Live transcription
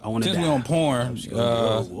I want to Since we on porn,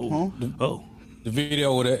 the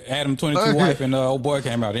video with the Adam 22 wife and old boy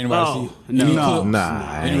came out. Anybody see it? No.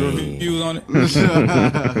 Any reviews on it?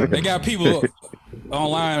 They got people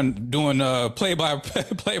online doing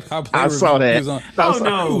play-by-play I saw that. reviews on.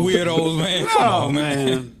 Weirdos, man. Come on,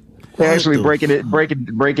 man. They're actually breaking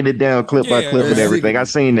it down clip by clip and everything. I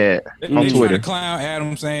seen that on They Twitter. try to clown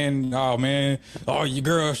Adam saying, "Oh man, your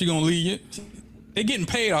girl, she gonna leave you." They're getting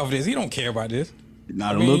paid off of this. He don't care about this.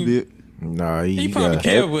 Not a little bit. Nah, he probably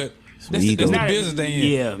care, but that's the business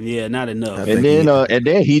they in. Yeah, not enough. And then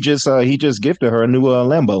he just gifted her a new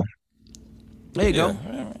Lambo. There you go.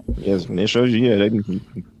 Yes, and it shows you.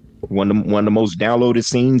 One of the most downloaded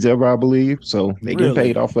scenes ever, I believe. So they getting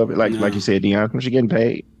paid off of it. Like you said, Deion, she getting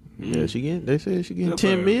paid. Yeah, they said she getting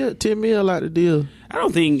 10 mil out the deal. I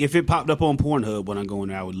don't think if it popped up on Pornhub when I go in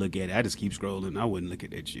there, I would look at it. I just keep scrolling. I wouldn't look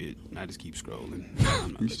at that shit. I just keep scrolling.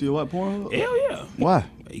 You still like Pornhub? Hell yeah. Why?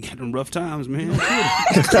 You got them rough times, man. Twitter.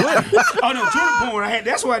 Oh no, Twitter porn.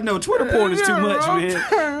 That's why I know Twitter porn is too much,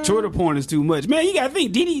 man. Twitter porn is too much, man. You got to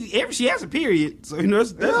think she has a period, so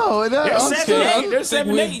there's 7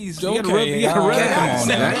 days. You got to rub it out.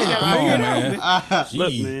 Come on, man.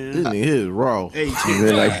 Look, man, this nigga is raw. Hey,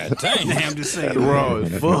 I'm just saying, raw as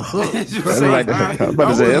fuck. That's like the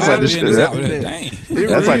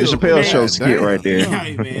Chappelle Show skit right there.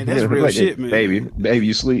 Hey, man, that's real shit, man. Baby,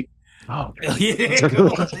 you sleep. Oh yeah.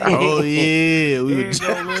 Oh yeah. Man.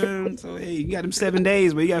 So hey, you got them 7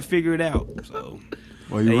 days, but you got to figure it out. So.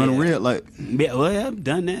 Well, you running red light. Yeah, well, I've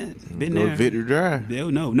done that. Been there. Victory Drive.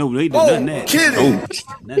 No, they done that. Kidding.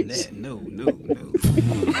 None that. No.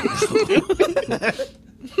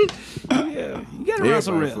 Yeah, you gotta run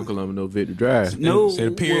some red. From Columbus, no Victory Drive. No, say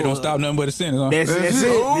the period don't stop nothing but a sentence. Huh? That's it.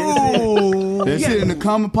 Oh, that's it in the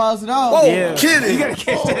comment positive. Oh, yeah. Kidding. You gotta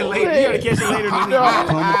catch that later.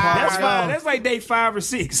 That's fine. That's like day 5 or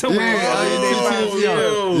 6. Somewhere.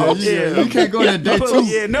 Yeah. You can't go to day 2.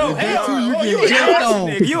 Yeah, no. Day 2, you get guessed on.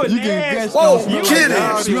 You get guessed on. You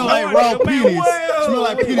kidding? Smell like raw penis. Smell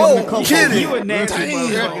like penis in the cup. Kidding. You a nasty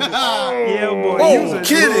motherfucker. Yeah, boy. You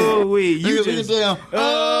kidding? You just.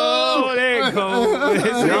 Oh, there you go.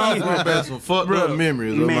 Y'all brought back some fucked up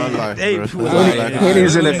memories of my life.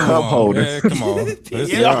 Pennies in a cup holder. Come on.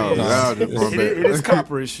 Y'all just brought back. It is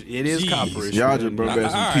copperish. It is copperish. Y'all just brought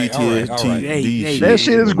back some PTSD shit. That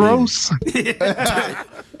shit is gross.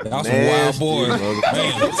 Y'all some wild boys.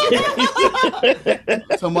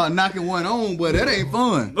 Talking about knocking one on, but that ain't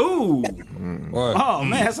fun. Ooh. Oh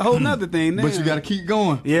man, that's a whole nother thing. Now. But you gotta keep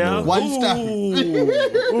going. Yeah. Why you stopping?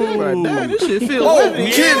 Damn, this shit feel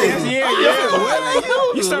kidding. Yeah.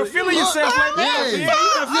 You start feeling yourself like that. Yeah. You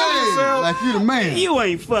start feeling yourself like you the man. You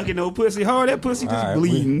ain't fucking no pussy hard. That pussy just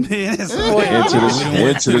bleeding, man. That's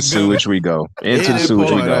into the sewage we go. Into the sewage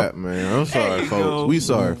we go. Man, I'm sorry, folks. We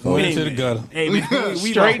sorry, folks. Into the gutter. Hey, we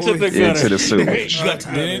straight to the gutter. Into the sewage. Did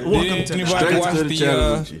anybody watch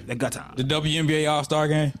the WNBA All-Star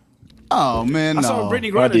game? Oh man, no. I saw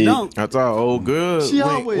Brittany Griner dunk. I thought, oh good. She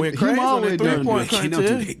went crazy on the 3-point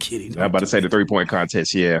contest. I'm about to say the 3-point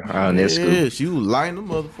contest. Yeah, that's good. Yeah, she was lighting them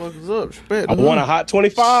motherfuckers up. Respect. I won a hot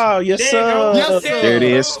 25. Yes, sir. Yes, sir. There it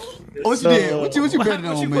is. What you did? What you betting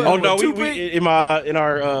on, man? Oh no, we in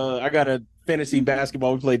our I got a fantasy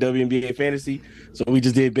basketball. We play WNBA fantasy, so we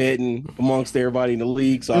just did betting amongst everybody in the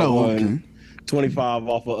league. So I won 25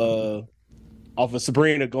 off of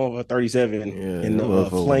Sabrina going for 37 and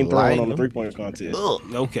flame throwing on the 3-point contest.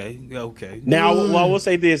 Okay. Now, I will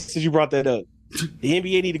say this, since you brought that up, the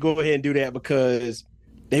NBA need to go ahead and do that because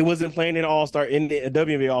they wasn't playing in the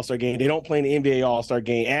WNBA All-Star game. They don't play in the NBA All-Star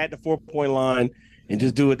game. Add the 4-point line and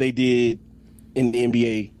just do what they did in the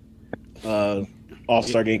NBA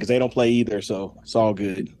All-Star game because they don't play either. So it's all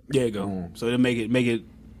good. There you go. So they make it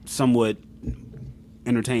somewhat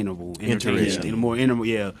entertainable,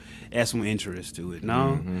 add some interest to it.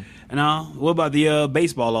 No, what about the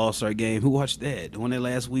baseball All-Star game? Who watched that? The one that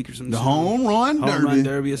last week or something? The home run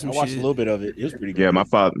derby or some shit. I watched a little bit of it. It was pretty good. Yeah, my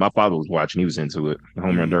father was watching. He was into it. The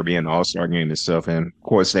home run derby and the All-Star game and stuff. And of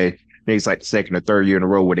course, it's like the second or third year in a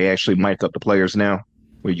row where they actually mic up the players now,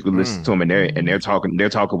 where you can listen to them and they're talking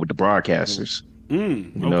with the broadcasters.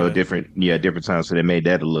 Different times. So they made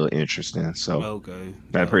that a little interesting. So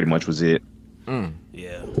that pretty much was it.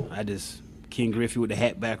 Yeah, King Griffey with the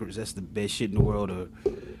hat backwards. That's the best shit in the world of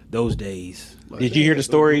those days. Did you hear the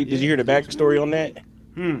story? Did you hear the backstory on that?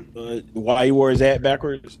 Why he wore his hat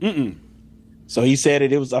backwards? So he said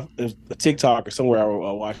it was a TikTok or somewhere I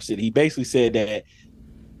watched it. He basically said that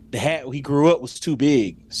the hat he grew up was too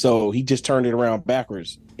big, so he just turned it around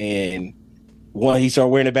backwards. And he started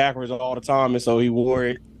wearing it backwards all the time, and so he wore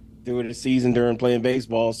it through the season during playing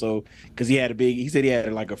baseball. So because he said he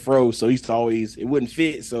had like a fro, so he used to always it wouldn't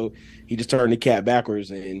fit, so he just turned the cap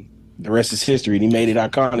backwards, and the rest is history. And he made it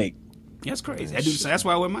iconic. That's crazy. That's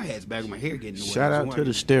why I wear my hats back with my hair getting in the way. Shout out to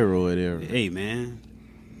the steroid era. Hey man.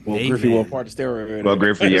 Well, Griffey wasn't part of steroid. Well,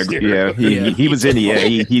 Griffey, he was in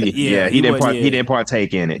it. He didn't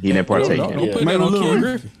partake in it. He didn't partake in Don't it. put that on Ken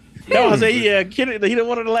Griffey. No, I say, Kid, he didn't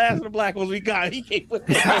one of the last of the black ones we got. He can't put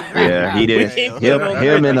that. Yeah, he did.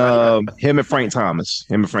 Him and Frank Thomas.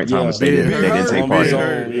 They didn't take part in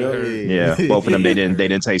it. Yeah, both of them they didn't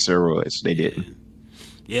take steroids. They didn't.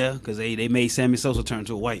 Yeah, because they made Sammy Sosa turn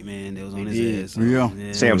to a white man that was on his ass. So,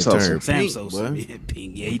 Yeah. Sam Sosa. Sam Pink, Sosa. boy. Yeah,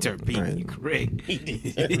 pink. Yeah, he turned pink. Right. You correct.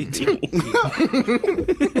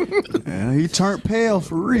 Yeah, he turned pale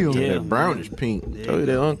for real. Yeah. That brownish pink. Told you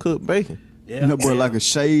that uncooked bacon. Yeah. That boy like a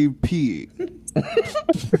shaved pig.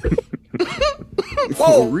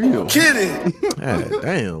 For real. Kidding. God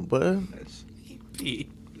damn, boy.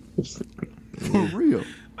 For real.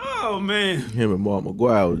 Oh man. Him and Mark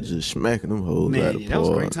McGuire was just smacking them hoes out Man, of yeah, that was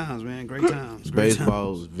park. great times, man. Great times. Great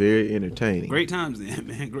Baseball was very entertaining. Great times then,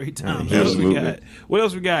 man. Great times. Yeah, What else we absolutely. got? What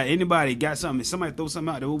else we got? Anybody got something? Somebody throw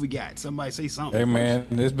something out there. What we got? Somebody say something. Hey man,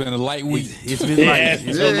 it's been a light week. It's been light.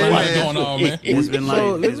 It's been A lot light. going on, man. It's been light.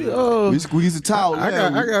 So let It's me been- We squeeze the towel. I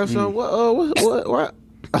got some. What? What?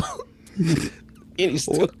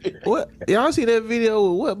 Y'all see that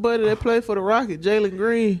video with what buddy that played for the Rockets, Jalen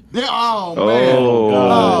Green? Yeah, oh man. Oh.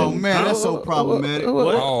 Oh man, that's so problematic.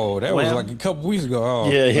 Oh, that was like a couple weeks ago.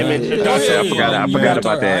 Oh, Yeah, him and- man. Go ahead. I forgot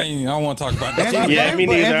about that. I don't want to talk about that. Anthony Yeah, me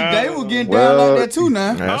Davis, neither. Anthony Davis was getting down Well, like that too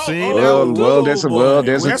now. I seen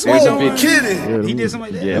There's a That's what video. Kidding. He did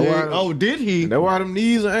something like that. Yeah. Oh, did he? That's why them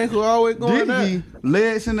knees and ankles always going Did up. he?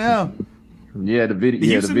 Legs in the air. Yeah, the video.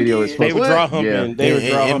 Yeah, the video is They supposed would to. draw humping. Yeah. They would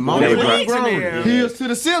draw And humping. They The were legs in there. Heels to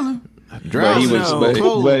the ceiling. But he was, No. but it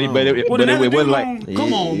wasn't like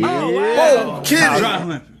Come on, man. Oh, wow.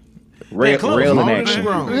 Kidding. real in Longer action.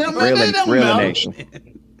 than- Man, Real that don't in matter. action.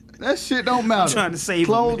 That shit don't matter. Trying to save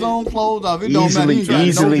clothes him. on, clothes off. It don't matter. He ain't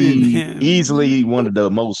got no business. Easily one of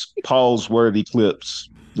the most pause-worthy clips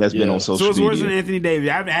that's been on So social it's worse than media. Anthony Davis.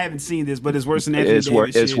 I haven't seen this, but it's worse than Anthony It's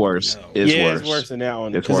Davis. It's shit. worse. No. It's Yeah, worse. it's worse than that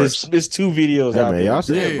one. It's Because it's two videos Hey, out man,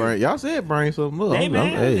 there. y'all said bring something up. Hey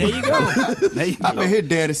man, there you go. There you I go. bet his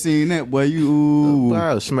daddy seen that, boy. You.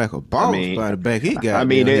 I'll smack a ball by the back. He got.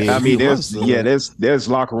 There's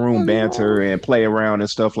locker room banter and play around and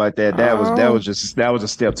stuff like that. That was a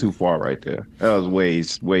step too far right there. That was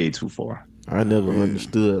way too far. I never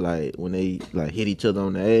understood like when they like hit each other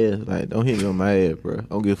on the ass. Like, don't hit me on my ass, bro.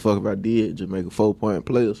 Don't give a fuck if I did. Just make a 4-point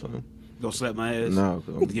play or something. Don't slap my ass. No,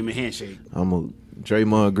 Give me a handshake. I'm a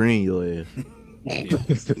Draymond Green your ass.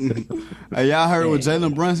 Hey, y'all heard what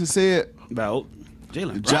Jalen Brunson said? About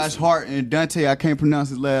Jalen Josh Brunson. Hart and Dante. I can't pronounce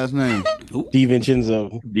his last name.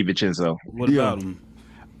 DiVincenzo. DiVincenzo. What about him?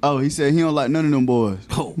 Oh, he said he don't like none of them boys.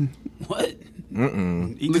 Oh, what?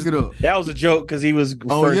 He Look just- it up. That was a joke because he was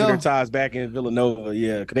referring yeah? to their ties back in Villanova.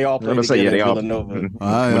 Yeah, because they all I'm played gonna say together they in all Villanova.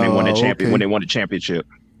 when they won the champion okay. when they won the championship.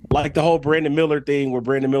 Like the whole Brandon Miller thing, where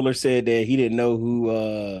Brandon Miller said that he didn't know who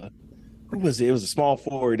was it? It was a small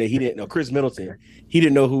forward that he didn't know. Chris Middleton. He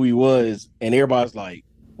didn't know who he was, and everybody's like,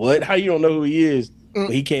 "What? How you don't know who he is?"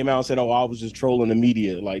 But he came out and said, "Oh, I was just trolling the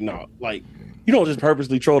media." Like, no, like you don't just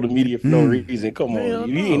purposely troll the media for no reason. Come on, Hell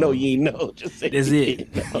you no. ain't know. You ain't know. Just say That's you it.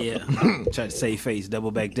 ain't know. Yeah. Try to save face.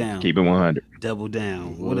 Double back down. Keep it 100. Double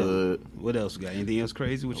down. What else we got? Anything else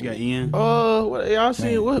crazy? What you got, Ian? What y'all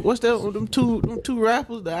seen? What's that? Them two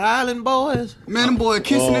rappers, the Island Boys, Man, them boys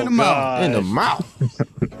kissing in the mouth. in the mouth.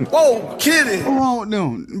 Whoa, kidding. What's wrong with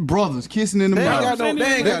them? Brothers kissing in the They ain't mouth. got no.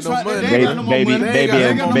 They ain't got no They money. ain't got no more money. They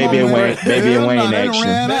ain't got no Baby more and money. Wayne, baby and Wayne Hell no, they done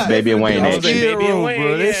ran action, out. baby and Wayne I was action. in Baby and room, Wayne,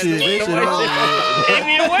 bro. yeah, That shit all.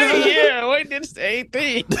 Baby and Wayne, yeah, Wayne did the same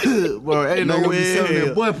thing. Bro, ain't They no gonna be way. selling in that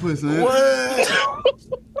hell. boy pussy. Man. What?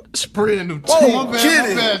 Spreading them Whoa, cheeks. My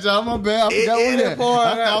kidding. bad, y'all. My bad. I forgot It- we it that. boy,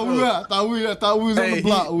 I thought we was on the Hey,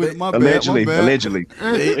 block with it. My bad. Allegedly, My bad. allegedly.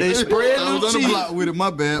 They spread I them was on the cheeks. block with it. My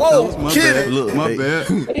bad. Whoa, fellas. My kidding. bad. Look, My hey. bad.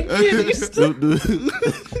 Hey,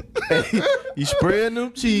 you spreading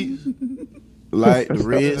them cheeks like the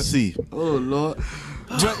Red Sea. Oh Lord.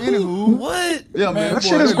 Anywho, What? yeah, man. that boy,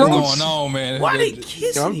 shit is they- gross. What's going on, man? Why they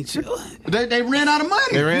kissing each other? They ran out of money.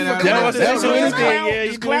 They ran out of That money. was that's what he's saying. Yeah,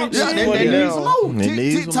 you clout. Yeah, they money need now. some more. They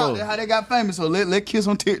need some TikTok, more. how they got famous. So let kiss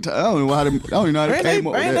on TikTok. I don't know how they came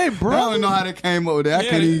up with Ain't that. they I don't brothers? know how they came up with that. I Yeah,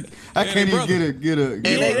 can't even they get a.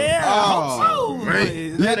 Yeah, I hope so.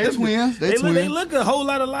 Yeah, they twins. They They twins. look a whole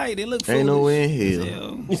lot alike. They look foolish. Ain't no way in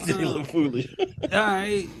hell. They look foolish. All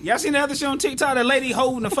right. Y'all seen the other show on TikTok? That lady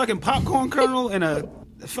holding a fucking popcorn kernel and a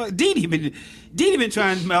Fuck, Didi been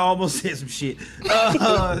trying. I almost said some shit.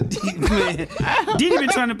 Didi been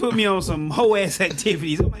trying to put me on some hoe ass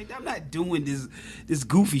activities. I'm like, I'm not doing this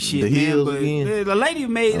goofy shit, man. But the lady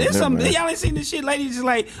made there's some. Y'all ain't seen this shit. Lady just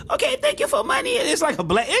like, okay, thank you for money. And it's like a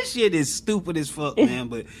black. This shit is stupid as fuck, man.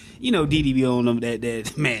 But you know, Didi be on them.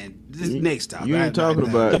 That man. This next time. You ain't talking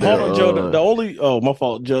about. Hold on, Joe. The only. Oh, my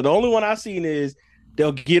fault, Joe. The only one I seen is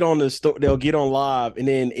they'll get on they'll get on live, and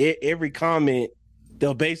then every comment.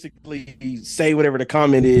 They'll basically say whatever the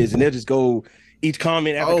comment is, and they'll just go each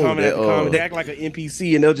comment after comment after comment. They act like an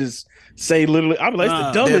NPC, and they'll just say literally. I'm like, it's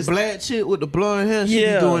the dumbest. That black chick with the blonde hair, she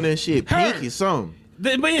be doing that shit. Pinky something.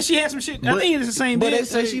 But yeah, she had some shit. I think it's the same. But they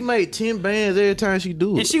say she made 10 bands every time she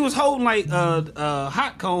do it. And she was holding like a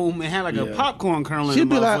hot comb and had like a popcorn kernel. She'd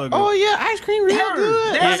be like, "Oh yeah, ice cream real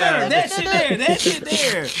good." That shit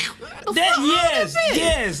there.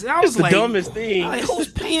 Yes. I was it's the like, dumbest thing. Like, who's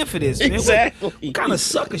paying for this? Exactly. What kind of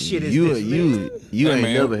sucker shit is you this? You ain't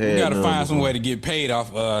man, never had. We gotta find some way to get paid off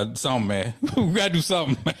something, man. We gotta do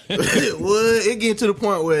something, man. Well, it get to the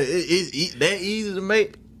point where it's that easy to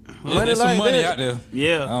make. There's some money out there.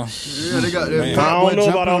 Yeah. They got that. I don't know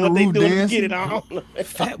about all what they roof doing to dancing. get it. I don't know.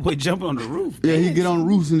 Fat boy jumping on the roof. Yeah, he get on the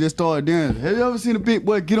roof and just start dancing. Have you ever seen a big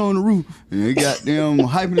boy get on the roof and he got them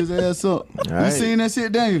hyping his ass up? Right. You seen that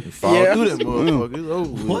shit, Daniel? Fall through that motherfucker. It's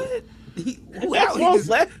over with.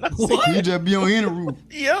 What? What? He just be on any roof.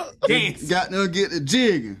 Yeah. Dance. Got them get the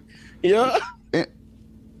jigging. Yeah.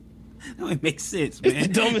 That would make sense, man. It's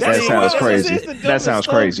the dumbest That thing. sounds It's crazy. the dumbest That sounds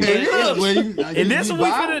stuff. crazy. And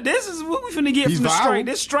this is what we finna get He's from the viral. strike.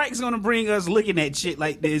 This strike's gonna bring us looking at shit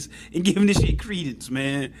like this and giving this shit credence,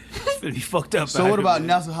 man. It's gonna be fucked up. So out what here, about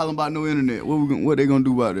man. NASA hollering about no internet? What they gonna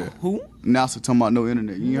do about that? Who? NASA talking about no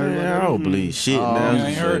internet. You ain't heard Man, I about don't believe shit now. I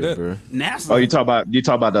ain't heard that. Bro. NASA? Oh, you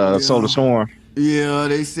talk about the solar storm. that? Yeah,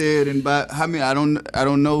 they said in about I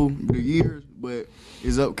don't know the years, but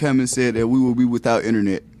it's upcoming said that we will be without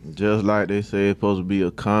internet. Just like they say it's supposed to be a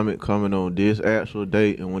comet coming on this actual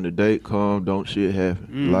date, and when the date comes, don't shit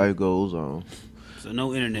happen. Life goes on. So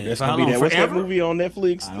no internet. That's For gonna how be long? that. What's that Forever? movie on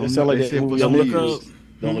Netflix? don't That sound know. like They that said movie. for Don't some look years. up.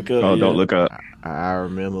 Don't look up. Oh, don't look up. I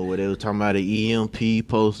remember where they were talking about the EMP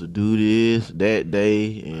supposed to do this that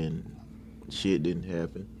day, and shit didn't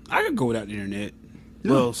happen. I could go without the internet.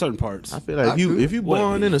 Well, certain parts. I feel like if you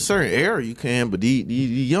born in a certain area, you can, but the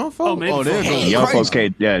young folks, maybe for- they're The going young crazy. folks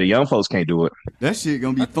can't. Yeah, the young folks can't do it. That shit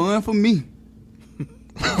gonna be fun for me.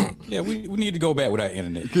 Yeah, we need to go back without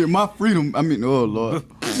internet. Get my freedom. I mean, oh Lord.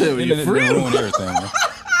 Internet ruin everything, man.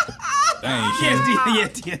 Dang,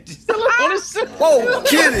 Yes. Whoa,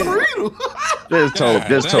 kidding.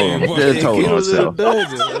 Just told myself.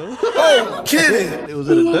 Whoa, kidding. it was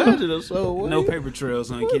in a dungeon or so. No paper trails,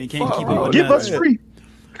 son. Can't keep it with Give us nothing. free.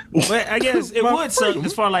 But I guess it would suck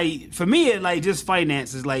as far like for me, it like just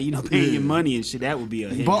finances, like paying your money and shit. That would be a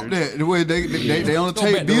hindrance. Bump that. The way they only Go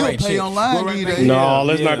take back to bill writing pay checks. online. Go right these back. days. No,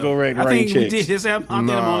 let's not go right I think we checks. did this. I think I'm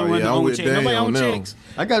the only one that I'm own with checks. Nobody Daniel own now. checks.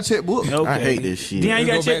 I got a checkbook. Okay. I hate this shit. Dion, you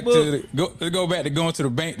got a Let's go checkbook? let's go back to going to the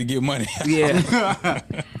bank to get money. Yeah.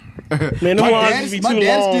 Man, the My lines dad- used to be my too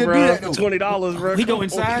dad long, still do bro. that, though. $20, bro. He go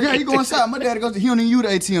inside. Yeah, he go inside. My daddy goes. He don't even use the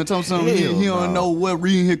ATM. Tell him something. He don't know what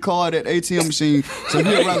reading his card at the ATM machine. So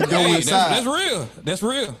he'd rather go Hey, inside. that's real. That's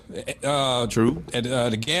real. True. At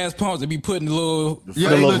the gas pumps, they be putting the little Yeah,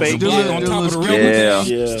 The he little look fake still block on top of the little real Yeah.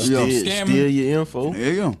 Yeah. Steal your info. There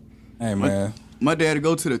you go. Hey man, My daddy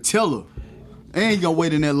go to the teller. And he gonna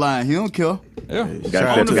wait in that line. He don't care. yeah.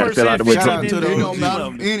 Got to fill out the Shout out wait. to It the don't matter.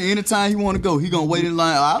 Anytime he want to go, he gonna wait in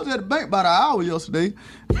line. I was at the bank about an hour yesterday.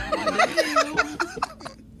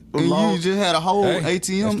 And you just had a whole Hey,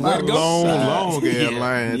 ATM. that's the way to go. Long ass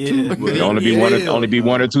line too. Yeah. But There only be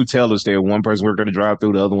one or two tellers there. One person working to drive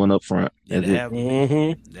through, the other one up front. That That's it. happened.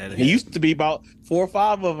 Mm-hmm. That It happened. used to be about 4 or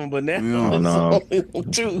 5 of them, but now Yeah. it's No.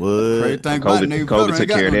 only 2. Crazy What? thing about COVID- Navy COVID Federal took ain't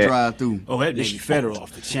got care of no that. drive through. Oh, that Navy Federal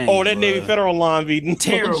off the chain. Oh, that Navy boy. Federal line be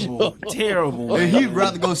Terrible. Terrible. And Man. he'd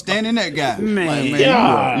rather go stand in that guy. Man. Like,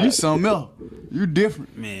 Yeah. you something else. You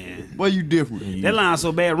different. Man. Boy, you different. That line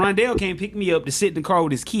so bad. Rondell can't pick me up to sit in the car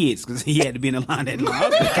with his kids because he had to be in the line that long. I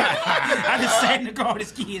was like, God, I just sat in the car with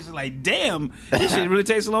his kids. Like, damn, this shit really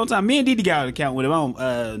takes a long time. Me and Didi got an account with him.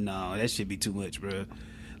 No, that shit be too much, bro.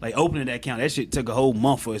 Like opening that account, that shit took a whole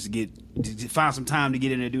month for us to find some time to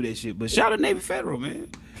get in there and do that shit. But shout out to Navy Federal, man.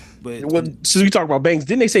 But Well, since we talk about banks,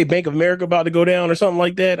 didn't they say Bank of America about to go down or something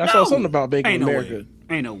like that? I saw no. something about Bank of Ain't no America.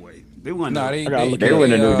 way. Ain't no way. They won. Nah, I gotta look They it up.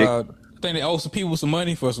 wouldn't have knew. think they owe some people some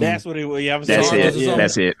money for some. That's what it was. Yeah, That's it. Yeah.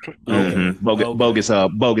 That's it.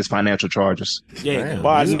 Bogus finance charges. Yeah.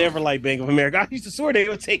 Well, I never liked Bank of America. I used to swear they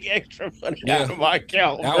would take extra money out of my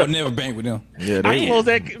account. I would never bank with them. Yeah,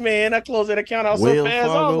 I closed that account out so fast.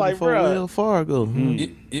 I was like, bro. Wells Fargo.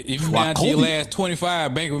 If you down to your last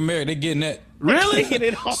 25, Bank of America, they getting that. Really?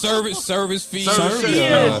 Service fee,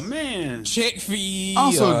 Oh man. check fee.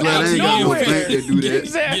 I'm so glad I ain't got no bank that do that.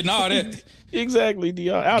 Exactly. Getting all that. Exactly,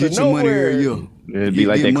 Dion. Out Get of your money nowhere. every year. It'd be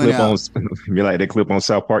like that clip on, be like that clip on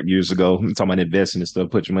South Park years ago, talking about investing and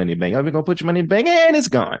stuff. Put your money in the bank. Are we gonna put your money in the bank? And it's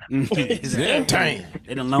gone. Dang.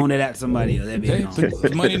 They done loan it out to somebody else. That'd be They gone.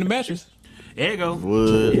 put money in the mattress. There you go.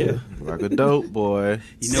 Wood. Yeah. Like a dope boy.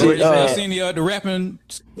 You know what You seen the rapping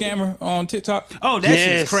scammer on TikTok? Oh, that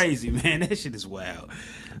shit's crazy, man. That shit is wild.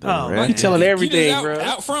 Oh, man. He telling everything, He just bro.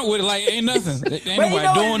 out front with it like ain't nothing. Ain't But,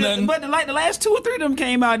 nobody doing nothing. But like the last 2 or 3 of them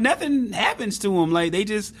came out, nothing happens to them. Like they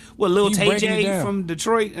just Lil You Tay breaking it J down. from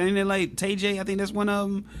Detroit, and then like Tay J, I think that's one of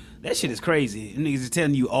them. That shit is crazy. Them niggas is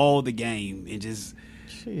telling you all the game and just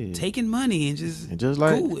taking money and just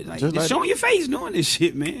like- cool with, just like- showing your face doing this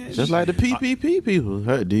shit, man. Just like the PPP people.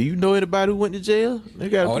 Hey, do you know anybody who went to jail? They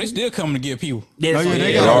got. They still coming to get people. Yeah, Oh, yeah, yeah, they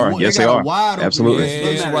They got are. a, Yes, they they got are. a wide open Absolutely.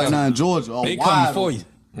 investigation right now in Georgia. They coming for you.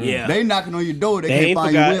 yeah. They knocking on your door. They They can't ain't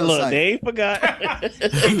find your forgot. website. Look, they ain't forgot.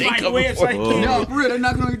 Find your website. No, for real, they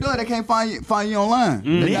knocking on your door. They can't find you online.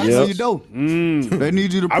 They knocking on your door. They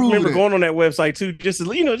need you to I prove remember that. going on that website too, just to,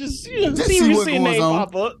 just see see if what see a goes name on.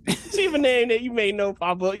 pop up, see if a name that you may know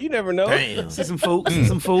pop up. You never know. See some folks, see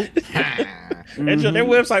some folk. Their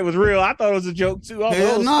website was real. I thought it was a joke too. I was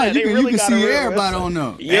Hell like, no, they you can, really you can got a see real everybody website. on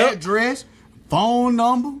there. Yep. Address, phone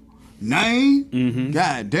number, name,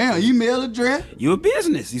 god damn, email address. You a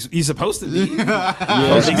business. You supposed to be.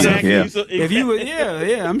 Exactly. Yeah. So, If you were,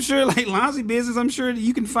 yeah, I'm sure like Lonzy business, I'm sure that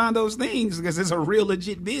you can find those things because it's a real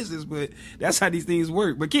legit business, but that's how these things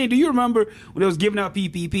work. But Ken, do you remember when they was giving out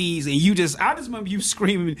PPPs and I just remember you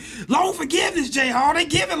screaming, loan forgiveness, J Hall, they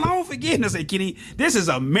giving loan forgiveness. I said, Kenny, this is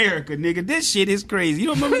America, nigga. This shit is crazy. You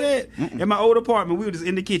don't remember that? In my old apartment, we were just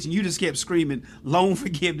in the kitchen, you just kept screaming loan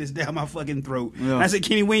forgiveness down my fucking throat. Yeah. I said,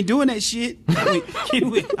 Kenny, we ain't doing that shit. I'm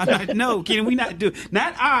like, no, Kenny, we not doing.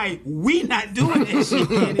 We not doing that shit,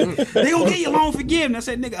 Kenny. They gonna get you loan forgiveness.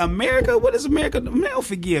 I said, nigga, America, what is America? They don't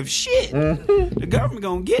forgive shit. The government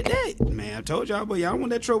gonna get that, man. I told y'all, but y'all don't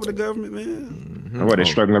want that trouble with the government, man. Well, they're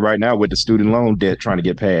struggling right now with the student loan debt trying to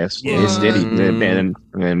get passed. Yeah. It's steady, and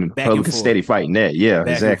Republicans forth. steady fighting that. Yeah, Back and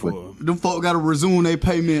exactly. forth. Them folk got to resume their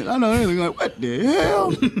payment. I know they're like, what the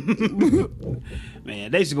hell?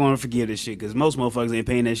 Man, they should go on and forgive this shit because most motherfuckers ain't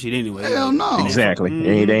paying that shit anyway. Hell no. Exactly.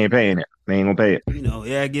 They ain't paying it. They ain't gonna pay it. You know,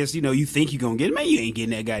 yeah, I guess, you think you gonna get it. Man, you ain't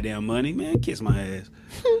getting that goddamn money, man. Kiss my ass.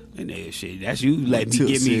 And that shit. That's you let me Tip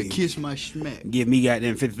give me said, kiss my schmack. give me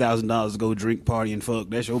goddamn $50,000 to go drink, party, and fuck.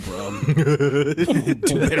 That's your problem.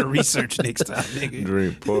 Do better research next time, nigga.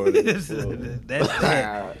 Drink party.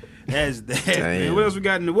 That's that. Man, what else we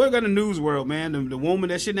got in the news world, man? The woman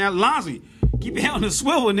that shit now, Lonzy. Keep your head on the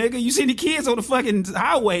swivel, nigga. You see the kids on the fucking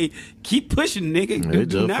highway. Keep pushing, nigga. They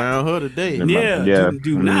just found her today. Yeah, Yeah.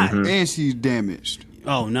 do not. And she's damaged.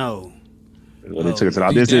 Oh no. Well, they took it to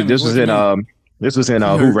the, this was in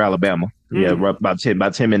Hoover, Alabama. Yeah, about 10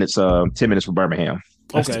 minutes from Birmingham.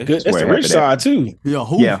 That's Okay. the good. That's Where the it rich happened side too. Yeah,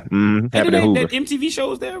 who? Yeah, happened in That Hoover. MTV show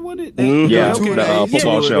was there, wasn't it? Yeah, Two the days.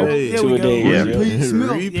 football show. There we go. Yeah. Repeat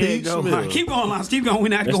Smith. Repeat Go. Smith. Keep going, Lance. Keep going. We're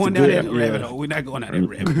not going down that rabbit hole. We're not going down that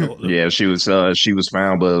rabbit hole. Yeah, she was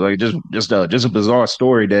found, but like just a bizarre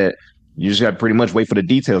story that you just got to pretty much wait for the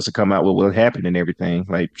details to come out with what happened and everything.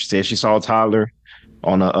 Like she said, she saw a toddler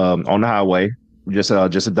on the highway, just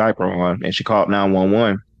a diaper on, and she called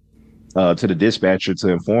 911 to the dispatcher to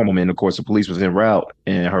inform them. And of course, the police was en route,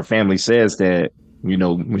 and her family says that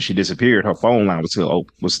when she disappeared, her phone line was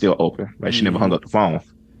still open. Like she never hung up the phone.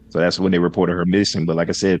 So that's when they reported her missing. But like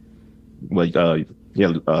I said,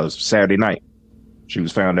 Saturday night, she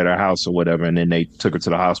was found at her house or whatever, and then they took her to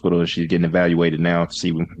the hospital, and she's getting evaluated now to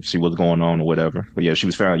see what's going on or whatever. But yeah, she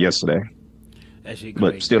was found yesterday, That shit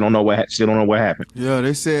but crazy. still don't know what happened. Yeah,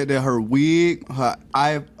 they said that her wig, her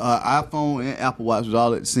iPhone, and Apple Watch was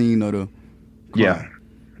all at the scene of the Yeah,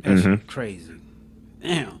 That shit crazy.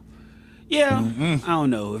 Damn. Yeah, I don't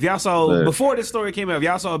know. If y'all saw But- before this story came out, if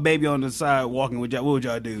y'all saw a baby on the side walking with y'all, what would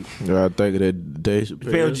y'all do? I think of that Dave Fair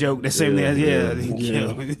Chappelle joke. That same thing.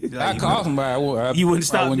 Yeah. I called somebody. You wouldn't I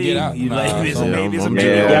stop wouldn't me. get out. You like Nah, it's a so- baby. It's a I'm baby.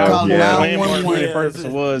 Yeah. Call Yeah. 911. What the purpose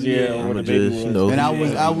was, Yeah. or what the I'ma baby just, was. And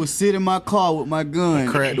I was sitting in my car with my gun.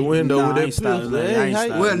 crack the window Nah, with I that ain't stopping pistol. that. I Hey, ain't how you-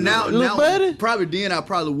 stopping Well, now, Little buddy? probably then I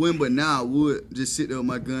probably wouldn't, but now I would just sit there with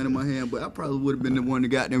my gun in my hand. But I probably would have been the one that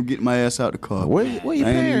got them getting my ass out the car. Where your I ain't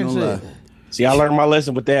even parents gonna at? lie. See, I learned my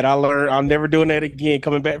lesson with that. I'm never doing that again.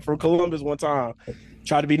 Coming back from Columbus one time,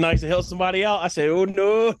 tried to be nice to help somebody out. I said, "Oh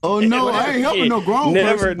no, I ain't helping no grown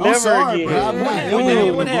never, person. never sorry, again."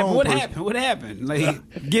 bro. What happened?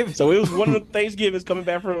 Like, give. So it was one of the Thanksgivings coming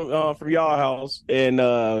back from y'all house and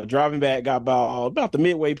driving back. Got about the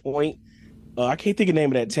midway point. I can't think of the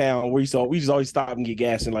name of that town where we just always stop and get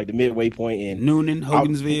gas in like the midway point in Noonan,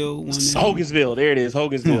 Hogansville. Hogansville. There it is,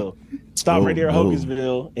 Hogansville. Stop right there at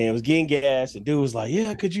Hogansville and was getting gas. And dude was like,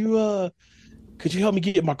 "Yeah, could you help me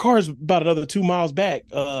get my car's about another 2 miles back?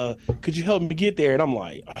 Could you help me get there?" And I'm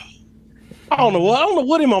like, I don't know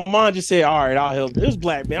what in my mind just said. All right, I'll help. It was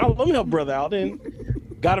black man. Let me help brother out. And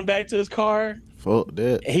got him back to his car. Fuck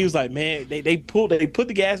that. And he was like, "Man, they put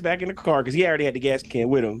the gas back in the car because he already had the gas can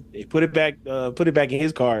with him. They put it back in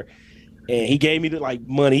his car, and he gave me the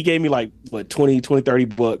money. He gave me like what 20,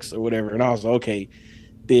 $30 or whatever. And I was like, okay.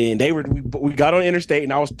 Then we got on the interstate,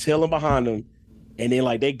 and I was tailing behind them, and then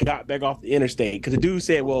like they got back off the interstate because the dude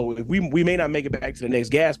said, "Well, if we may not make it back to the next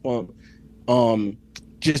gas pump,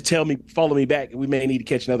 just follow me back, and we may need to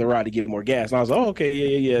catch another ride to get more gas." And I was like, "Oh, okay,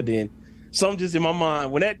 yeah." Then something just in my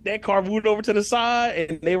mind when that car moved over to the side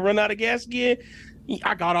and they run out of gas again.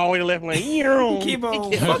 I got all the way to the left lane. Keep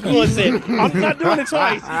on. I'm not doing it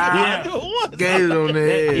twice. Yeah, do it once. Gave it on the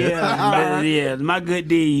head. Yeah, my good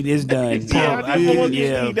deed is done. That was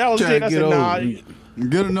it. I said, nah.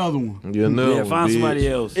 Get another one. Yeah, find somebody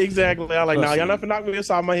else. Exactly. I like, nah, y'all not gonna knock me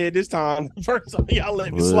inside my head this time. First time y'all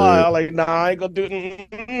let me slide. I like, nah, I ain't gonna do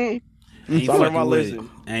it. So I learned my lesson.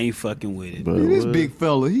 I ain't fucking with it. This big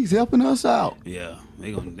fella, he's helping us out. Yeah,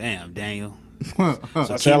 they gonna damn Daniel. So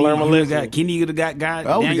I learned my lesson. Kenny would have got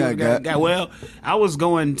Daniel got. Well, I was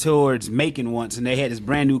going towards Macon once, and they had this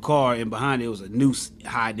brand new car, and behind it was a noose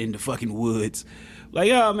hiding in the fucking woods.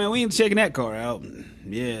 Like, oh man, we ain't checking that car out.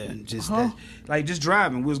 Yeah, just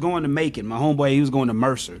driving. We was going to Macon. My homeboy, he was going to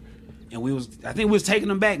Mercer, and I think we was taking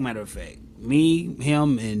them back. Matter of fact, me,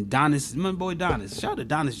 him, and Donis, my boy Donis. Shout out to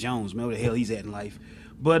Donis Jones, man, where the hell he's at in life.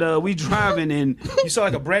 But we driving, and you saw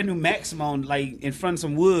like a brand new Maxima on, like in front of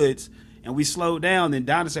some woods. And we slowed down, and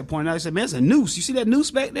Donis had pointed out, he said, "Man, it's a noose. You see that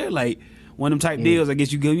noose back there? Like, one of them type deals, I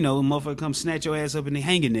guess you go, a motherfucker come snatch your ass up and they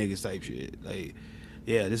hanging niggas type shit. Like,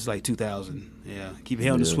 yeah, this is like 2000. Yeah, keep it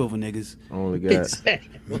hell on the swivel, niggas. Only got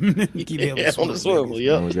keep it on the swivel,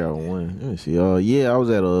 yeah. Only got one. Let me see. I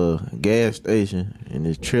was at a gas station, and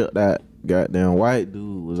this trip that goddamn white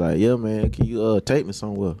dude was like, "Yeah, man, can you take me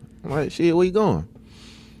somewhere?" I'm like, "Shit, where you going?"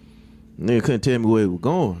 Nigga couldn't tell me where he was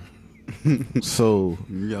going. So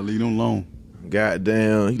you gotta leave him alone.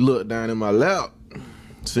 Goddamn, he looked down in my lap,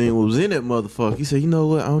 seen what was in that motherfucker. He said, "You know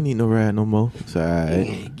what? I don't need no ride no more." So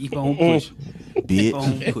alright, keep on pushing, bitch. Keep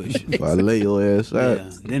on pushing. If I lay your ass out. Yeah.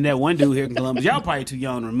 Then that one dude here in Columbus, y'all probably too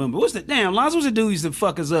young to remember. What's the Lonzo? What's the dude used to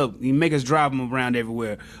fuck us up? He make us drive him around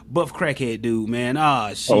everywhere. Buff crackhead dude, man.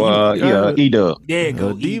 Ah, shit. E-Dub. There you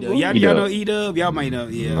go, E-Dub. Y'all know E-Dub? Y'all might know.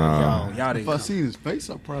 Yeah, y'all didn't. If I seen his face,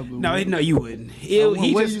 I probably would. No, you wouldn't. Where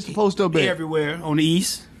he used to post up at? Everywhere on the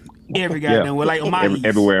east. Every goddamn way, like on my east.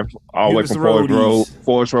 Everywhere. All the way from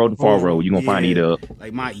Forest Road to Far Road. You're going to find E-Dub.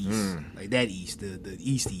 Like my east. Like that east. The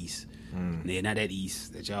east. Yeah, not that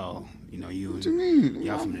east that y'all, what you mean?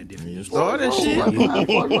 Y'all from that different. You started shit.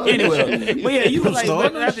 Anyway, but yeah, you was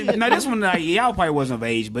like, now this one, like, y'all probably wasn't of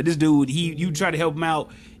age, but this dude, you try to help him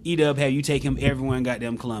out. E-Dub have you take him everywhere in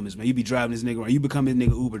goddamn Columbus, man. You be driving this nigga around. You become his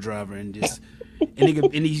nigga Uber driver and just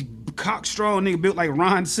and he's cock strong nigga built like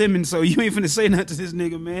Ron Simmons, so you ain't finna say nothing to this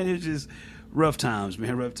nigga, man. It's just rough times,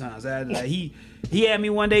 man. Rough times. He had me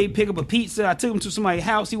one day pick up a pizza. I took him to somebody's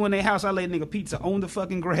house. He went to their house. I laid nigga pizza on the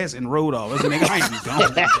fucking grass and rode off. I was like, nigga, I ain't be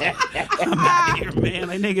gone. I'm out here, man.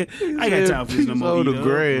 Like, nigga, I ain't got time for this no more. The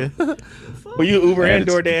grass. Well, you Uber and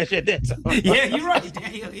DoorDash at that time. Yeah, you're right.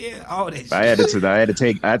 Daniel. Yeah, all that shit.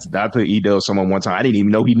 I took E-Dub someone one time. I didn't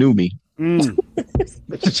even know he knew me. And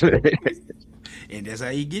that's how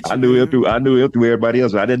you get you. I knew him through everybody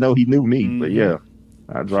else. I didn't know he knew me, but yeah.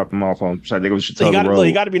 I dropped him off on. So I think it was road.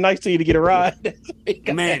 He got to be nice to you to get a ride.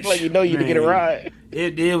 Man, like you know you to get a ride.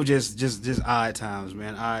 It was just odd times,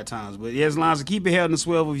 man. Odd times. But yeah, as long as keep your head on the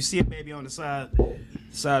swivel. If you see a baby on the side of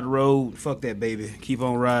the road, fuck that baby. Keep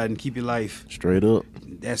on riding. Keep your life straight up.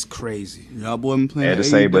 That's crazy. Y'all boy been playing the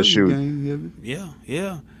same but shoot. Game,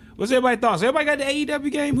 yeah. What's everybody's thoughts? Everybody got the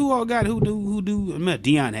AEW game? Who all got it? Who do? I mean,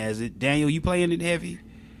 Dion has it. Daniel, you playing it heavy?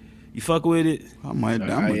 You fuck with it? I'm gonna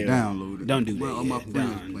download it. Don't do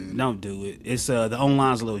that. Don't do it. It's the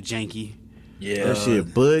online's a little janky. Yeah, that shit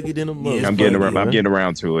bugging in the mother. I'm getting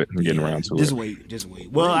around to it. Just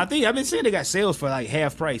wait. Well, I think I've been saying they got sales for like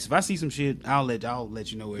half price. If I see some shit, I'll let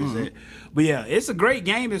you know where it's at. But yeah, it's a great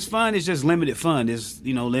game. It's fun. It's just limited fun. It's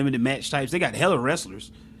limited match types. They got hella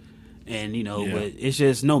wrestlers, and but it's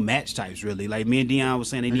just no match types really. Like me and Dion was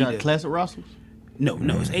saying, they need classic rosters. No,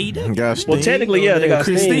 it's AEW. Well, technically, they got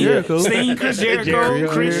Chris Sting. Sting, Chris Jericho,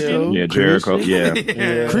 Christian. Yeah, Jericho.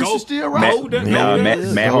 Yeah. Christian still wrestling.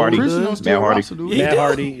 Matt Hardy. Matt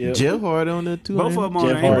Hardy. Yeah. Jeff Hardy on there too. Both of them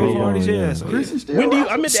Jeff on Hardy. both Hardys, yeah. So, Christian still When do you?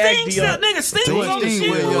 I wrestling. meant to ask Sting, Dion. Sting was on the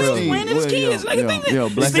shit when we was winning his kids. Like,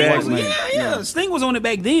 Sting was on it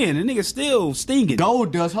back then. The nigga still stinging.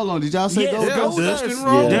 Gold Dust. Hold on, did y'all say Gold Dust? Dustin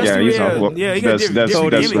Reynolds. Yeah, he got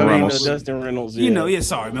different Reynolds. Dustin Reynolds.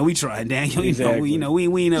 Sorry, man. We trying, Daniel. Exactly.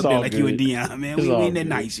 We ain't up there like good. you and Dion, man. We ain't that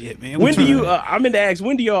nice yet, man. When do you? I meant to ask.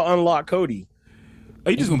 When do y'all unlock Cody? Oh,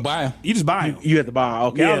 you just gonna buy him. You just buy him. You have to buy him.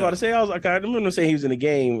 Okay, Yeah. I was about to say. I remember saying he was in the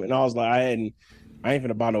game, and I was like, I ain't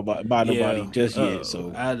finna buy nobody just yet.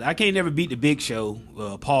 So I can't never beat the Big Show,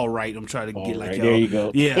 Paul Wright. I'm trying to get like Wright, there you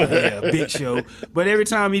go. Yeah, Big Show. But every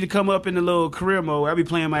time he to come up in the little career mode, I be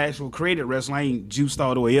playing my actual created wrestling. I ain't juiced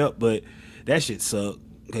all the way up, but that shit suck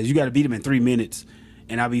because you got to beat him in 3 minutes.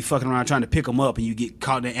 And I be fucking around trying to pick them up, and you get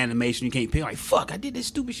caught in the animation. You can't pick. Like, fuck, I did this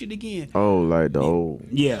stupid shit again. Oh, like the old.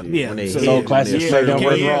 Yeah. So classic SmackDown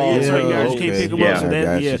versus Raw. You can't pick them up. So that,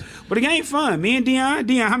 gotcha. yeah. But the game fun. Me and Dion,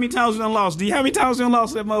 how many times we done lost? D, how many times we done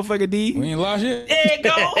lost that motherfucker, D? We ain't lost yet. There you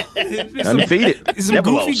go. Undefeated. Some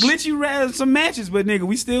Never goofy, lost. glitchy some matches, but nigga,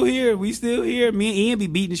 we still here. Me and Ian be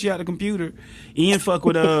beating the shit out of the computer. Ian fuck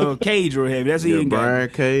with Cage real heavy. That's Ian guy. Brian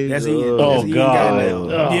Cage. That's Ian. Oh, That's Ian God. guy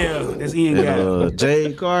now. Yeah, that's Ian guy. Jay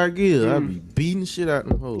Cargill. I be beating shit out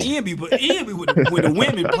them hoes. Ian be with the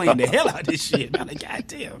women playing the hell out of this shit. I'm like,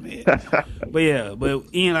 goddamn, man. But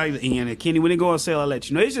Ian and Kenny, when they go on sale, I'll let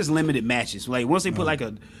you know. It's just limited matches. Like once they put like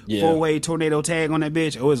a 4-way tornado tag on that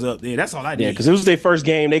bitch, it's up there. That's all I need. Yeah, because it was their first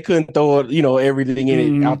game. They couldn't throw everything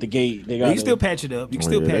in it out the gate. They You can still patch it up. You can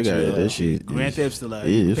still patch it up. That shit. Grand Theft still out.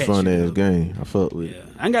 It's fun ass game. I fuck with it. Yeah.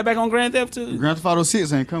 I ain't got back on Grand Theft too. Grand Theft Auto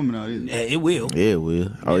 6 ain't coming out either. Yeah, it will. Yeah, it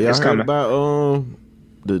will. Oh, y'all It's heard coming. about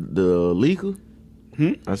the leaker?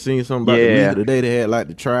 I seen something about the leaker today. They had like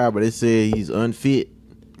the trial, but they said he's unfit.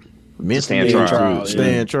 Stand Mentally trial.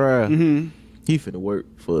 stand trial. He finna work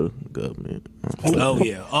for the government. Oh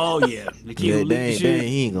yeah. The kid who leaked the shit.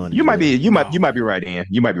 He ain't gonna. You might be right, Ian.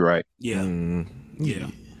 You might be right. Yeah. Yeah.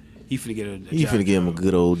 He finna get a He finna give him a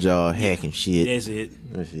good old job hacking shit. That's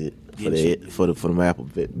it. That's it. Yeah, For them Apple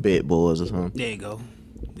bet boys or something. There you go.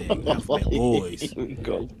 Alphabet boys.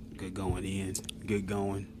 Go. Good going, Ian. Good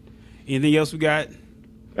going. Anything else we got?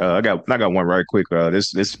 I got one right quick.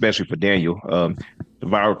 This especially for Daniel. The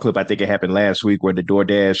viral clip, I think it happened last week, where the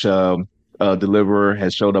DoorDash deliverer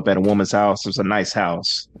has showed up at a woman's house. It was a nice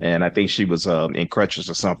house, and I think she was in crutches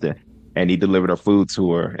or something. And he delivered her food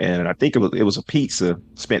to her, and I think it was a pizza.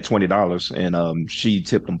 Spent $20, and she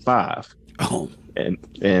tipped him $5. Oh,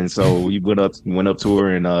 and so he went up to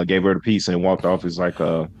her and gave her the pizza and walked off. He's like,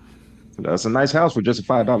 "That's a nice house for just a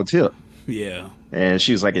 $5 tip." yeah. And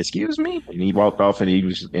she was like, "Excuse me," and he walked off, and he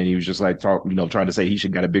was just like trying to say he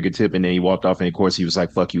should got a bigger tip, and then he walked off, and of course he was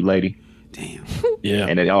like, "Fuck you, lady." Damn. Yeah.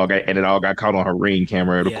 And it all got caught on her Ring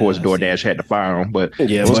camera. And of course, DoorDash had to fire him. But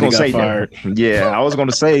Yeah, I was buddy gonna got say, fired. I was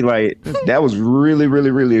gonna say like that was really, really,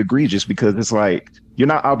 really egregious, because it's like you're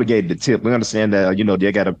not obligated to tip. We understand that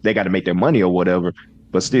they gotta make their money or whatever,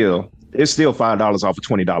 but still, it's still $5 off a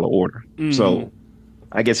 $20 order. So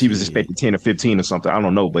I guess he was expecting 10 or 15 or something. I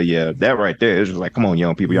don't know, but yeah, that right there is just like, come on,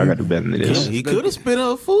 young people, y'all got to do better than this. He could have spent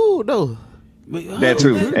on food though. That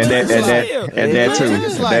too, and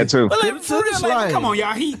that too. But like, for real, like, come on,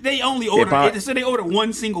 y'all. They only order. So they order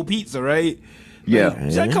one single pizza, right? Yeah.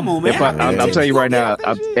 Like, come on, man. I'll tell you right now.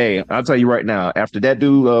 I'll tell you right now. After that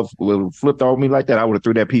dude flipped off me like that, I would have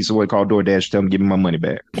threw that pizza away, called DoorDash, tell him give me my money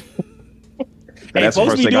back. Hey, That's the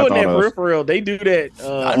folks first be thing I doing thought that of. for real. They do that.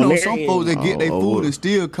 I know some folks that get their food and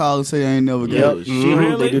still call and say I ain't never get it.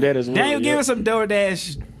 Yep. They do that as well. Daniel, give Yep. us some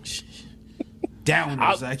DoorDash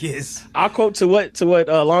downers, I guess. I'll quote to what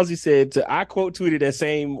Lonzy said. I quote tweeted that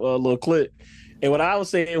same little clip, and what I was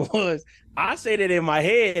saying was, I say that in my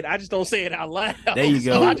head, I just don't say it out loud. There you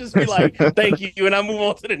go. So I just be like, "Thank you," and I move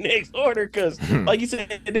on to the next order because, like you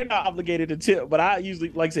said, they're not obligated to tip. But I usually,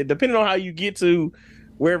 like I said, depending on how you get to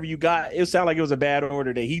wherever you got, it sounded like it was a bad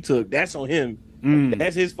order that he took. That's on him.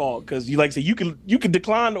 That's his fault because you like I said, you can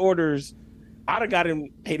decline the orders. I'd have got him,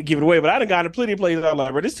 hate to give it away, but I'd have got him plenty of places. I'm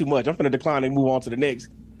like, bro, this is too much. I'm gonna decline and move on to the next.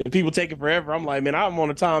 If people take it forever, I'm like, man, I'm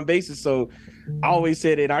on a time basis. So I always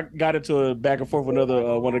said it. I got into a back and forth with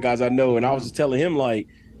another one of the guys I know, and I was just telling him like,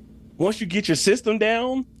 once you get your system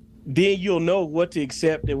down, then you'll know what to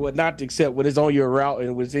accept and what not to accept when it's on your route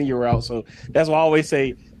and what's in your route. So that's why I always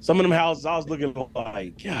say some of them houses I was looking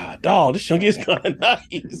like, God, dog, this chunk is kind of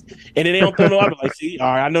nice. And then they don't throw no out. Like, see, all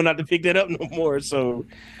right, I know not to pick that up no more. So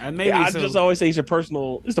I just always say it's the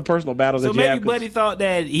personal battles that you have. So maybe Buddy thought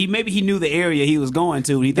that he knew the area he was going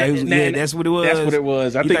to. He thought that's what it was. That's what it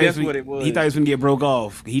was. I think that's what it was. He thought he was going to get broke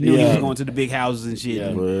off. He knew he was going to the big houses and shit.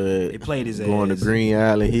 Yeah. They played his ass. Going to Green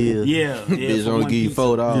Island Hill. Yeah. Bitch only give you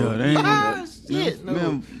 $4. Shit,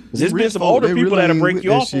 man. There's been some older people that'll break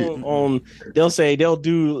you off on. They'll be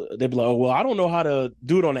like, oh, well, I don't know how to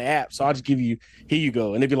do it on the app, so I'll just give you. Here you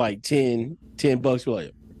go, and it'd be like $10. You're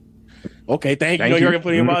like, okay, thank you. You're gonna put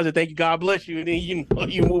in your mouth. Thank you, God bless you, and then you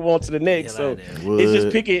move on to the next. So it's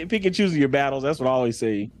just pick and choosing your battles. That's what I always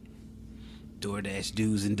say. DoorDash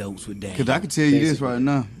do's and don'ts with Dan. Because I can tell you this right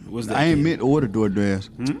now. I ain't meant to order DoorDash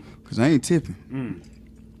because I ain't tipping.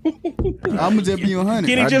 I'm gonna just be 100.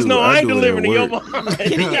 Kenny just know I ain't delivering to your mom.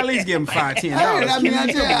 Kenny got at least give him $5-10.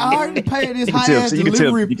 I already paid this high ass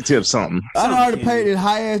delivery. You can tip something. I already paid this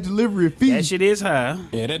high ass delivery fee. That shit is high.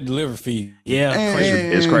 Yeah, that delivery fee. Yeah,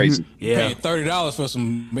 it's crazy. Yeah, paying $30 for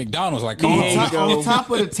some McDonald's. Like, come on top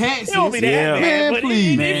of the taxes. It don't be that bad, but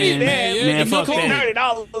please, man, fuck that.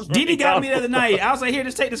 $30. Didi got me the other night. I was like, here,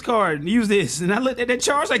 just take this card and use this. And I looked at that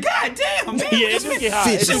charge like, God damn, man. Yeah, it's like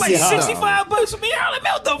 $65 for me. I was like,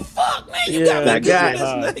 man, what the fuck, man? You got me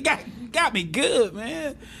good. Got me good,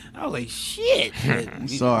 man. I was like, shit.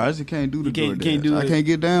 Sorry, I just can't do the DoorDash. Can't do I can't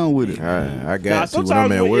get down with it. I got to when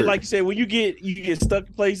I'm at work. Like you said, when you get stuck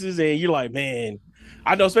in places and you're like, man,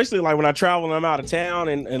 I know, especially like when I travel and I'm out of town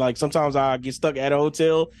and like sometimes I get stuck at a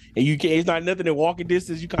hotel and it's not nothing in walking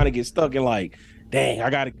distance. You kind of get stuck and like, dang, I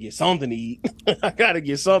got to get something to eat. I got to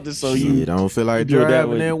get something. So you don't feel like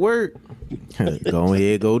driving at work. Go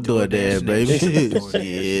ahead, go DoorDash, baby.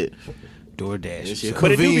 Shit. DoorDash.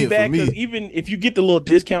 But it do be bad because even if you get the little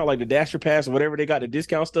discount like the Dasher Pass or whatever they got the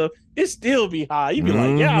discount stuff, it still be high. You be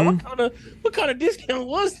like, yeah, what kind of discount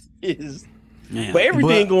was this? Yeah. But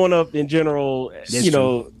everything going up in general,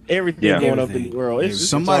 everything going up in the world.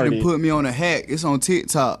 Somebody put me on a hack. It's on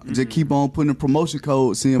TikTok. Just keep on putting the promotion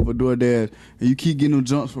codes in for DoorDash, and you keep getting them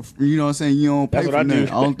jumps for free. You know what I'm saying? You don't pay for nothing.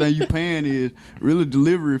 The only thing you paying is really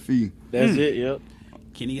delivery fee. That's it. Yep.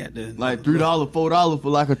 Kenny got the like $3, $4 for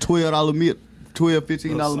like a $12 meal,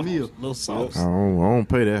 $15 meal. Little sauce. I don't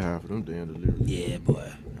pay that high for them damn delivery. Yeah,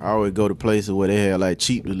 boy. I always go to places where they have like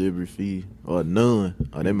cheap delivery fee or none,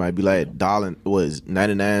 or they might be like $1.99.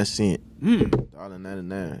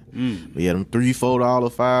 $1.99. But yeah, them $3,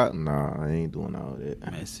 $4, $5. Nah, I ain't doing all that.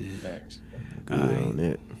 That's it. All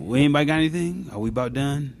right. Well, anybody got anything? Are we about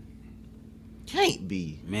done? Can't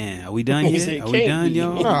be. Man, are we done yet? Are we done,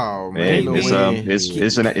 y'all? Oh man,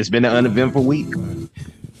 it's been an uneventful week.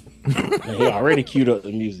 He already queued up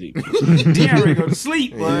the music. De'Aaron ready to go to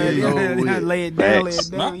sleep, boy. Lay it down. It's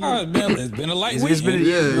been a light week.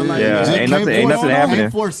 Ain't nothing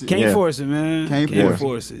happening. Can't force it, man. Can't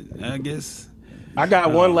force it. I guess. I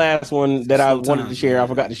got one last one that I wanted to share. I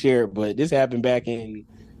forgot to share it, but this happened back in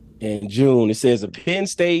June. It says a Penn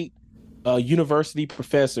State university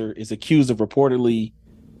professor is accused of reportedly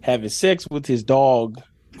having sex with his dog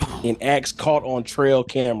in acts caught on trail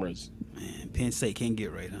cameras. Penn State can't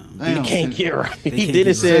get right, huh? They can't get right. He did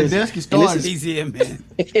it. Says, man.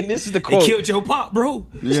 And this is the quote. They killed your pop, bro.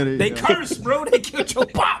 Yeah, they cursed, bro. They killed your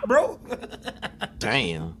pop, bro.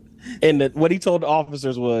 Damn. And what he told the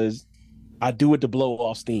officers was, "I do it to blow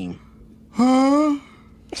off steam." Huh?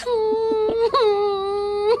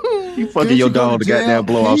 You fucking your dog to goddamn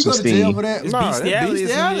blow off some steam. It's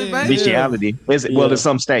bestiality. Well, in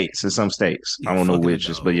some states. I don't know which,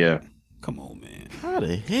 but yeah. Come on, man. How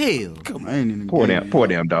the hell? Come on. Poor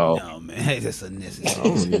damn dog. No, man. That's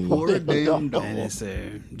unnecessary. Poor damn dog.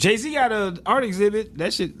 Jay-Z got an art exhibit.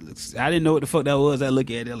 That shit, I didn't know what the fuck that was. I look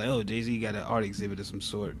at it like, oh, Jay-Z got an art exhibit of some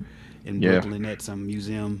sort in Brooklyn at some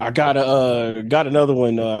museum. I got another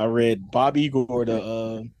one. I read Bob Igor,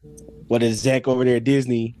 Zach over there at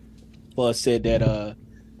Disney Plus said that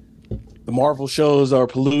the Marvel shows are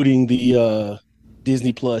polluting the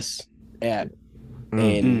Disney Plus app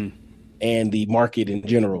and the market in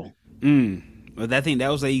general. But I think that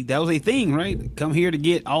was a thing, right? Come here to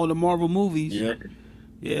get all the Marvel movies.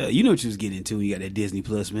 Yeah, you know what you was getting into when you got that Disney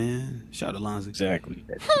Plus, man. Shout out to Lonzo. Exactly.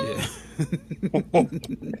 Yeah.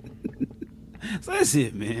 So that's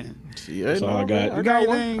it, man. So I got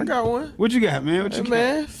one. What you got, man? What you got?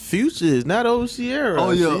 Man, Future is not over Sierra.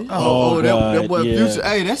 Oh yeah. That boy Future.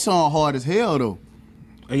 Hey, that song hard as hell though.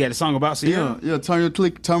 Oh, you got a song about Sierra? Yeah. Turn your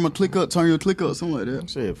click up, something like that. I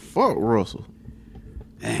said, fuck Russell.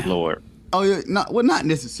 Damn. Lord. Oh yeah, not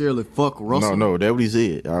necessarily fuck Russell. No, that's what he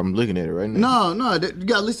said. I'm looking at it right now. No, you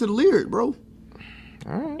gotta listen to the lyric, bro.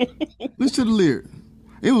 All right. Listen to the lyric.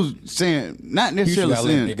 It was saying, not necessarily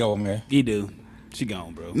saying. Let it go, man. He do. She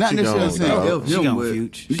gone, bro. Not necessarily gone, saying dog. F She him, gone, but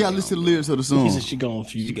Fuge. you gotta listen to the lyrics of the song. He said she gone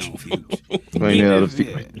She Fuge. gone, Fuge.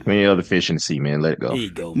 Plenty other fish in the sea, man. Let it go. There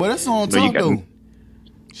you go. But that song No, you talk though.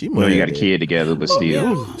 She No, you got a that. kid together, but still.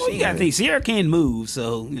 Yeah. Well, you gotta think Sierra can move,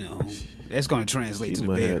 so you know that's gonna translate to the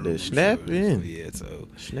might have bedroom. that snap I'm sure. in. So, yeah, so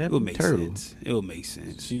Snap it will make turtle. sense. It will make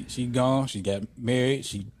sense. She gone. She got married.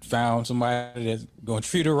 She found somebody that's gonna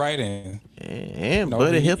treat her right, And No,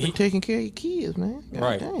 buddy he- helping he- taking care of your kids, man. God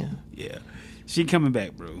Right. Damn. Yeah, she coming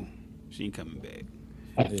back, bro. She ain't coming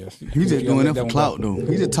back. yeah, He's just doing that for one clout go.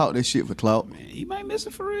 though. He just talk that shit for clout. Man, he might miss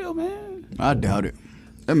it for real, man. I doubt it.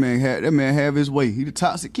 That man have his way. He the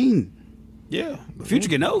toxic king. Yeah, but Future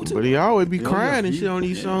getting old too. But he always be Yeah, crying yeah. and shit on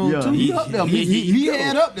these songs Yeah, too. he up there. He go.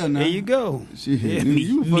 had up there now. There you go. Shit, Yeah,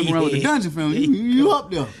 you fucking around with the Dungeon family. You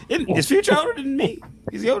up there. Is Future older than me?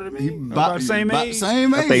 Is he older than me? About the same age.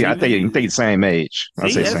 Same age. I think the same age. I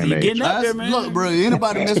See, say that's- same you age. getting up there, man. Look, bro,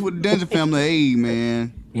 anybody mess with the Dungeon family, hey,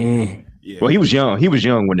 man. Yeah. Well, he was young. He was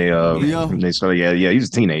young when they Yeah. when they started. Yeah, he was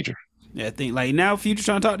a teenager. Yeah, I think like now Future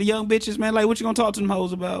trying to talk to young bitches, man. Like, what you gonna talk to them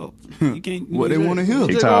hoes about? You can't. What they want to hear.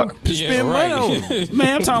 TikTok. Yeah, right.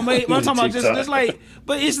 Man, I'm talking about just like,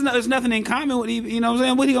 but it's nothing in common with you know what I'm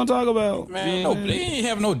saying? What he gonna talk about? Man, no, they ain't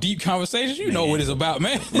having no deep conversations. You know what it's about,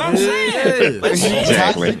 man. But I'm saying, but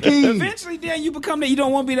Exactly. Toxic king. eventually, then you become that. You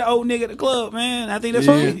don't want to be the old nigga at the club, man. I think that's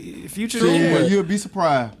Yeah. what Future. Yeah, doing. you'll be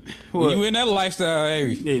surprised. When you in that lifestyle,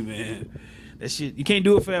 hey, Hey, man. That shit, you can't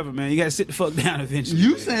do it forever, man. You gotta sit the fuck down eventually.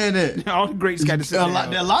 You man. saying that? All the greats got to sit A down.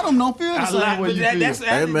 lot of them don't feel the A same lot, way but you that, feel. that's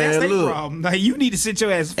Hey, man, their look. problem. Like, you need to sit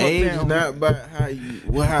your ass the fuck Age down. is not about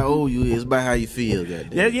how old you is, it's about how you feel,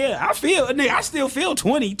 goddamn. Yeah, I feel, nigga, I still feel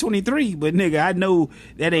 20, 23, but nigga, I know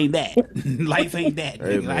that ain't that. Life ain't that,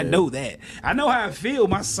 Hey, nigga. I man. know that. I know how I feel.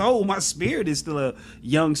 My soul, my spirit is still a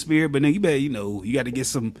young spirit, but nigga, you better, you got to get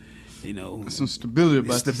some, Some stability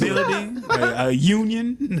about stability, a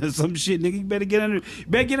union, some shit, nigga. You better get under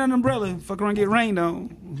an umbrella. Fuck around, get rained on.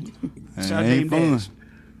 Shout out ain't Dame fun. Dash.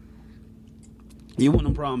 You want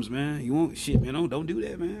them problems, man. You want shit, man. Don't do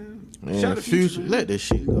that, man. Man, Shout out to future, man. let that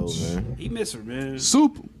shit go, man. He miss her, man.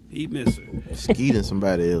 Super. He miss her. Skeeting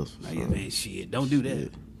somebody else. Like, man, shit. Don't do that.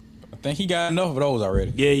 I think he got enough of those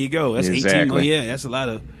already. There you go. That's 18. Exactly. Oh yeah, that's a lot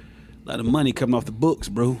of money coming off the books,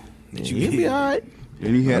 bro. That you He'll be all right.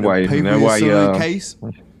 And he had That's why- to pay for that's his why, son case.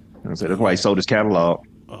 So that's why he sold his catalog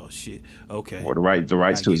Oh shit. Okay. or the rights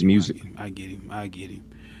I to his get him, music. I get him.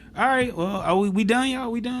 All right. Well, are we done,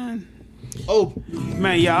 y'all? We done? Oh,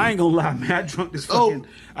 Man, y'all, I ain't gonna lie, man. I drunk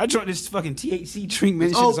this fucking THC drink, man.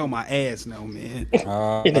 This shit is on my ass now, man.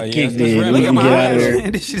 Yeah, kick let's in. wrap Look it at up. my Get out ass, of there.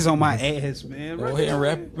 man. This shit's on my ass, man. Go ahead and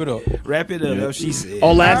wrap it up. Wrap it up. That's what she said.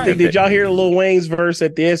 Oh, last All thing, right. did y'all hear Lil Wayne's verse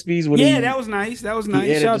at the ESPYs? When Yeah, he, that was nice. That was he nice.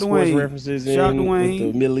 added Shout out the to sports Wayne. references Shout out to in Wayne.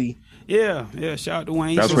 with the Millie. Yeah, shout out to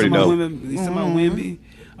Wayne. That's So pretty somebody dope. Wimby, somebody Wimby,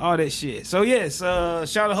 all that shit. So yes,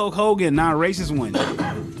 shout out to Hulk Hogan, non-racist one.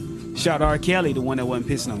 Shout out to R. Kelly, the one that wasn't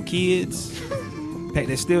pissing on kids. Pack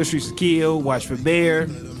that Still Streets to Kill. Watch for Bear.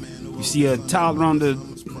 You see a toddler on the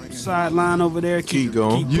sideline over there. Keep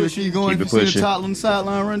going. you pushing. see going Keep to it see the pushing. top on the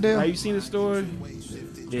sideline run down? Have you seen the story?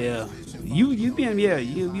 Yeah. You been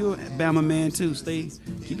you a Bama man too.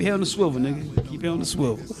 Keep your head on the swivel, nigga. Keep your head on the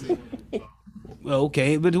swivel. Well,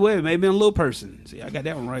 okay, but wait, maybe I'm a little person. See, I got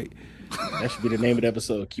that one right. That should be the name of the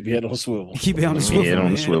episode. Keep your head on a swivel. Keep it on the swivel. Head on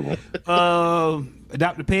man. the swivel.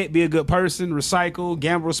 Adopt a pet, be a good person, recycle,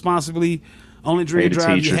 gamble responsibly, only drink Pay and the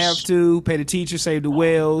drive you teachers. have to, pay the teachers, save the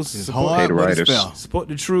whales, It's support, Pay hard, the but it's writers. fair. support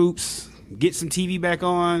the troops, get some TV back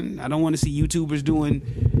on. I don't want to see YouTubers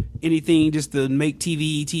doing anything just to make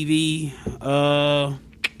TV.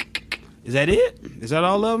 Is that it? Is that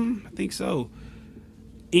all of them? I think so.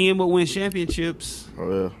 Ian will win championships.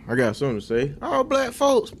 Oh, yeah. I got something to say. All black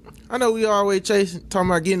folks, I know we always chasing, talking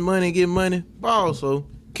about getting money, but also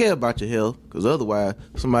care about your health, because otherwise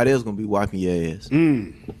somebody else going to be wiping your ass.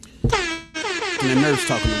 And the nurse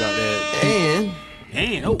talking about that. And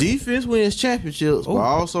And oh, defense wins championships, but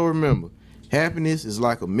also remember, happiness is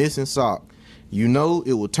like a missing sock. You know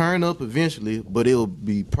it will turn up eventually, but it will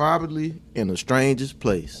be probably in a stranger's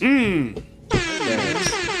place. he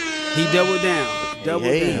doubled down. Double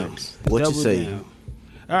Hey, down. what you Double say? down.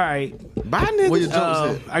 All right. Bye, niggas. What your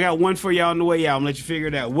jokes at? I got one for y'all on the way out. I'm gonna let you figure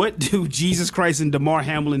it out. What do Jesus Christ and DeMar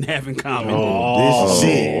Hamlin have in common? This is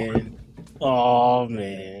it. Man. Oh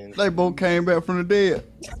man. They both came back from the dead.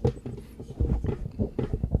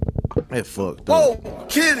 That fucked up. Whoa,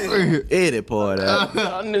 Kitty. Edit part out.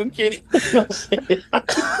 I knew Kitty.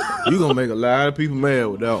 You gonna make a lot of people mad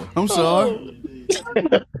with that one. I'm sorry.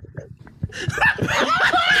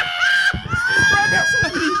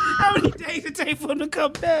 How many days it take for him to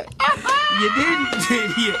come back? You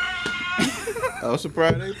did you? I was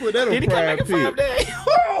surprised they put that on Did he come back Pride in 5 Pit. days?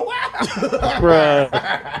 Oh, wow. Bruh.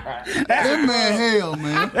 That man hell,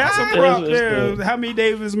 man. That's a prop there. How many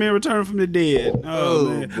days this man returned from the dead? Oh,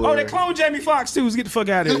 man. boy. Oh, they cloned Jamie Foxx, too. Let's get the fuck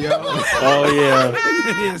out of here, y'all. Oh, yeah.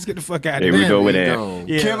 Yeah, let's get the fuck out of There here. we go with He that. gone.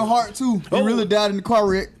 Yeah. Kevin Hart too. He really died in the car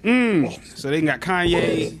wreck. So they got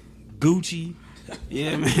Kanye, Gucci.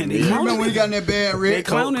 Yeah, man. They You remember cloning, when he got in that bad they wreck?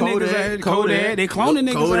 cloning niggas out here. Kodak. They cloning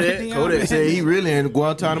niggas out here. Kodak said he really in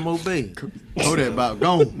Guantanamo Bay. Kodak about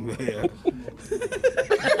gone. Yeah.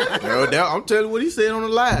 I'm telling you what he said on the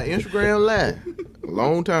live, Instagram live, a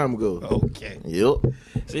long time ago. Okay. Yep.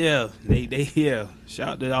 So yeah, they shout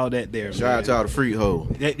out to all that there. Shout out to all the freak hoes,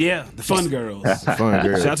 Yeah, the fun girls. fun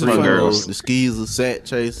girls, Shout out to freak the fun girls. the skeezers, sack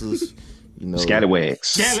chasers, you know,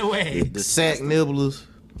 Scallywags. Galloway, the sack nibblers,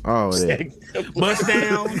 all that, bust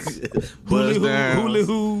downs, Bust downs. hula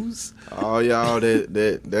hoos. all y'all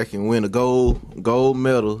that can win a gold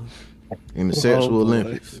medal in the sexual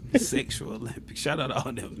Olympics. Sexual Olympics. Shout out to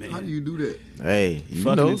all them, man. How do you do that? Hey, you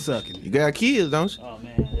Fucking know, and sucking. you got kids, don't you? Oh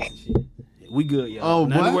man, that's the shit. We good, y'all. Oh,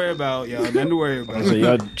 Nothing to boy. worry about, y'all. Nothing to worry about. So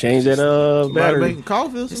y'all change that Somebody battery. making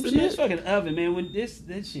coffee or It's some the shit. next fucking oven, man. When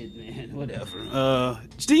that shit, man. Whatever.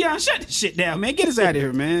 Dion, shut this shit down, man. Get us out of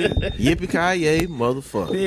here, man. Yippee ki yay, motherfucker.